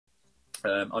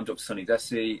I'm Dr. Sunny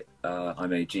Dhesi.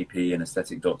 I'm a GP and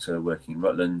aesthetic doctor working in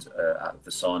Rutland at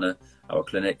Vysana, our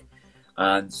clinic.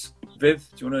 And Viv,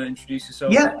 do you want to introduce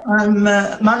yourself? Yeah,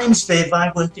 my name's Viv.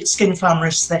 I work at Skinpharma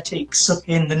Aesthetics up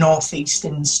in the northeast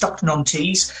in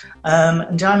Stockton-on-Tees,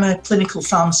 and I'm a clinical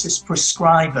pharmacist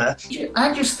prescriber.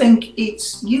 I just think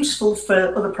it's useful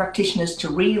for other practitioners to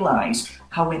realise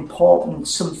how important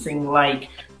something like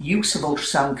use of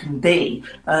ultrasound can be,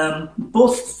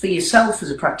 both for yourself as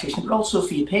a practitioner, but also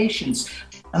for your patients.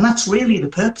 And that's really the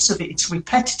purpose of it. It's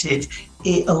repetitive.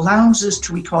 It allows us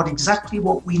to record exactly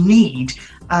what we need,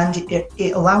 and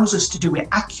it allows us to do it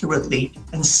accurately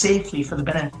and safely for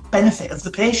the benefit of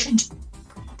the patient.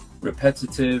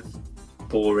 Repetitive,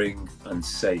 boring, and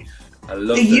safe. I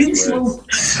love the usual,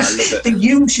 the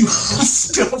usual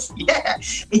stuff. Yeah,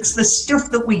 it's the stuff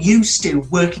that we're used to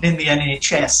working in the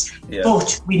NHS,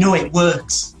 but we know it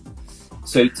works.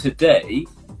 So today,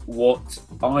 what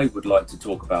I would like to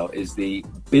talk about is the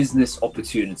business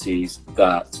opportunities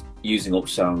that using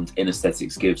ultrasound in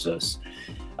aesthetics gives us.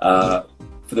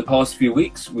 For the past few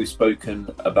weeks, we've spoken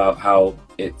about how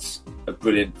it's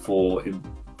brilliant for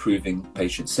improving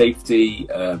patient safety,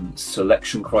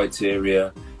 selection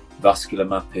criteria, vascular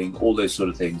mapping, all those sort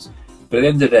of things. But at the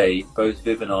end of the day, both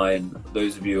Viv and I, and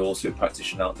those of you also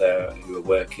practitioners out there who are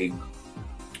working,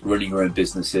 running your own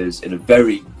businesses in a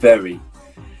very, very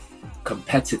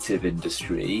competitive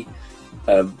industry,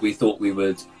 we thought we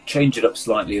would change it up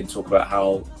slightly and talk about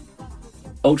how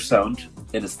ultrasound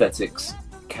in aesthetics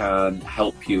can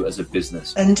help you as a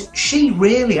business. And she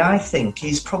really, I think,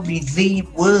 is probably the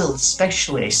world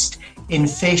specialist in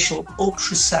facial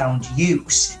ultrasound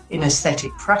use in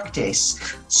aesthetic practice.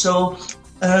 So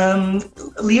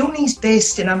Leonie's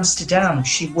based in Amsterdam.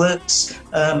 She works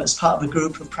as part of a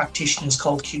group of practitioners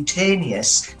called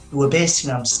Cutaneous, who are based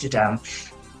in Amsterdam.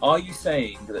 Are you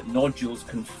saying that nodules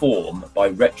can form by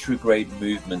retrograde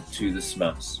movement to the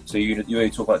SMAS? So you only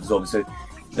talk about dissolving. So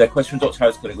the question from Dr.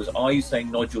 Harris' clinic was, are you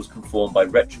saying nodules can form by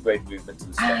retrograde movement to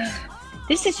the SMAS?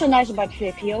 This is so nice about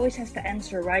Viv. He always has the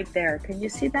answer right there. Can you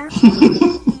see that?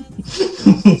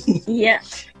 Yeah.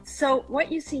 So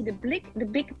what you see, the big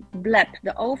bleb,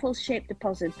 the oval-shaped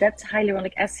deposit, that's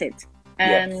hyaluronic acid.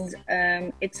 And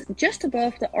it's just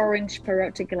above the orange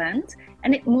parotid gland,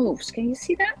 and it moves. Can you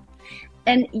see that?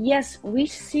 And yes, we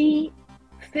see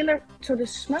filler. So the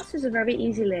SMAS is a very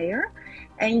easy layer,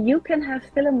 and you can have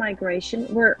filler migration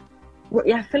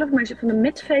filler migration from the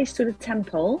mid-face to the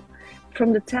temple,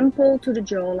 from the temple to the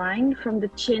jawline, from the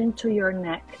chin to your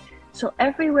neck. So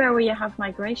everywhere where you have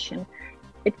migration,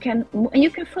 it can, and you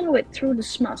can follow it through the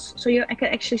SMAS. So I can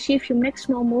actually see if you make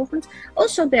small movements.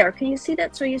 Also there, can you see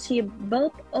that? So you see a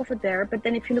bulb over there, but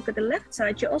then if you look at the left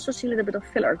side, you also see a little bit of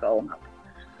filler going up.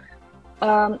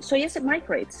 So yes, it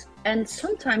migrates, and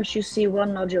sometimes you see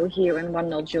one nodule here and one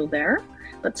nodule there,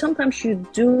 but sometimes you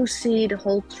do see the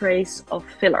whole trace of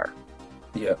filler.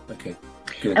 Yeah, okay,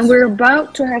 good. And we're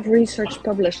about to have research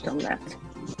published on that.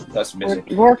 That's amazing.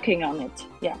 We're working on it,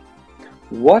 yeah.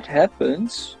 What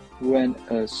happens when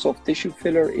a soft tissue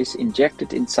filler is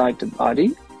injected inside the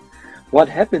body? What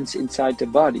happens inside the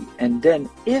body? And then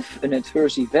if an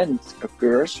adverse event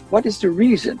occurs, what is the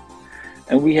reason?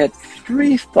 And we had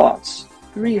three thoughts.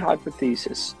 3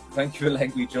 hypotheses. Thank you for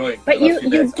letting me join. But you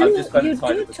do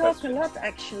talk a lot,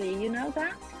 actually. You know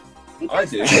that? I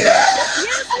do.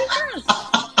 Yes, he does.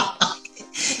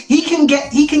 He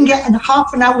can get a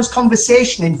half an hour's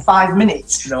conversation in 5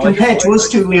 minutes compared to us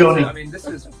two, Leonie. I mean, this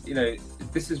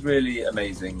is really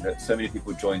amazing that so many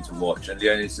people join to watch, and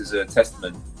Leonie, this is a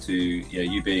testament to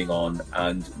you being on,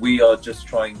 and we are just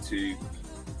trying to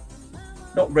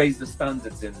not raise the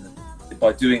standards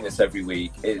by doing this every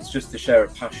week. It's just to share a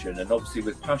passion, and obviously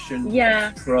with passion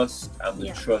comes trust, and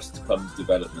with trust comes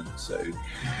development. So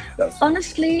that's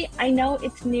honestly, I know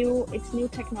it's new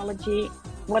technology.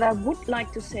 What I would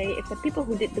like to say, if the people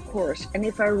who did the course, and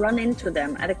if I run into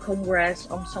them at a congress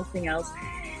or something else,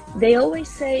 they always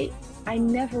say, I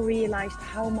never realized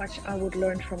how much I would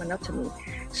learn from anatomy.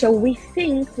 So we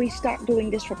think we start doing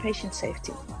this for patient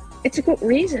safety. It's a good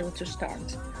reason to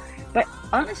start. But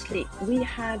honestly, we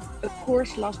had a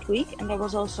course last week, and there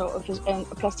was also a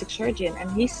plastic surgeon, and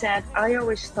he said, I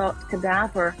always thought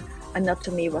cadaver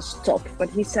anatomy was top, but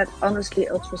he said, honestly,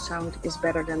 ultrasound is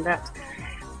better than that.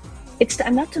 It's the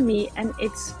anatomy, and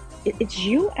it's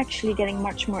you actually getting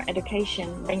much more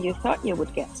education than you thought you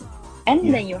would get.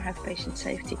 And then you have patient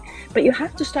safety. But you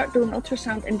have to start doing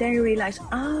ultrasound, and then you realize,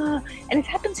 and it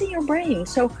happens in your brain.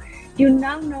 So you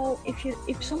now know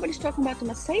if somebody's talking about the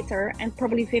masseter, and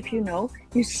probably Viv,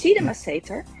 you see the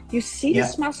masseter, you see the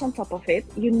SMAS on top of it,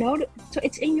 so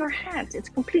it's in your head. It's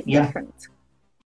completely different.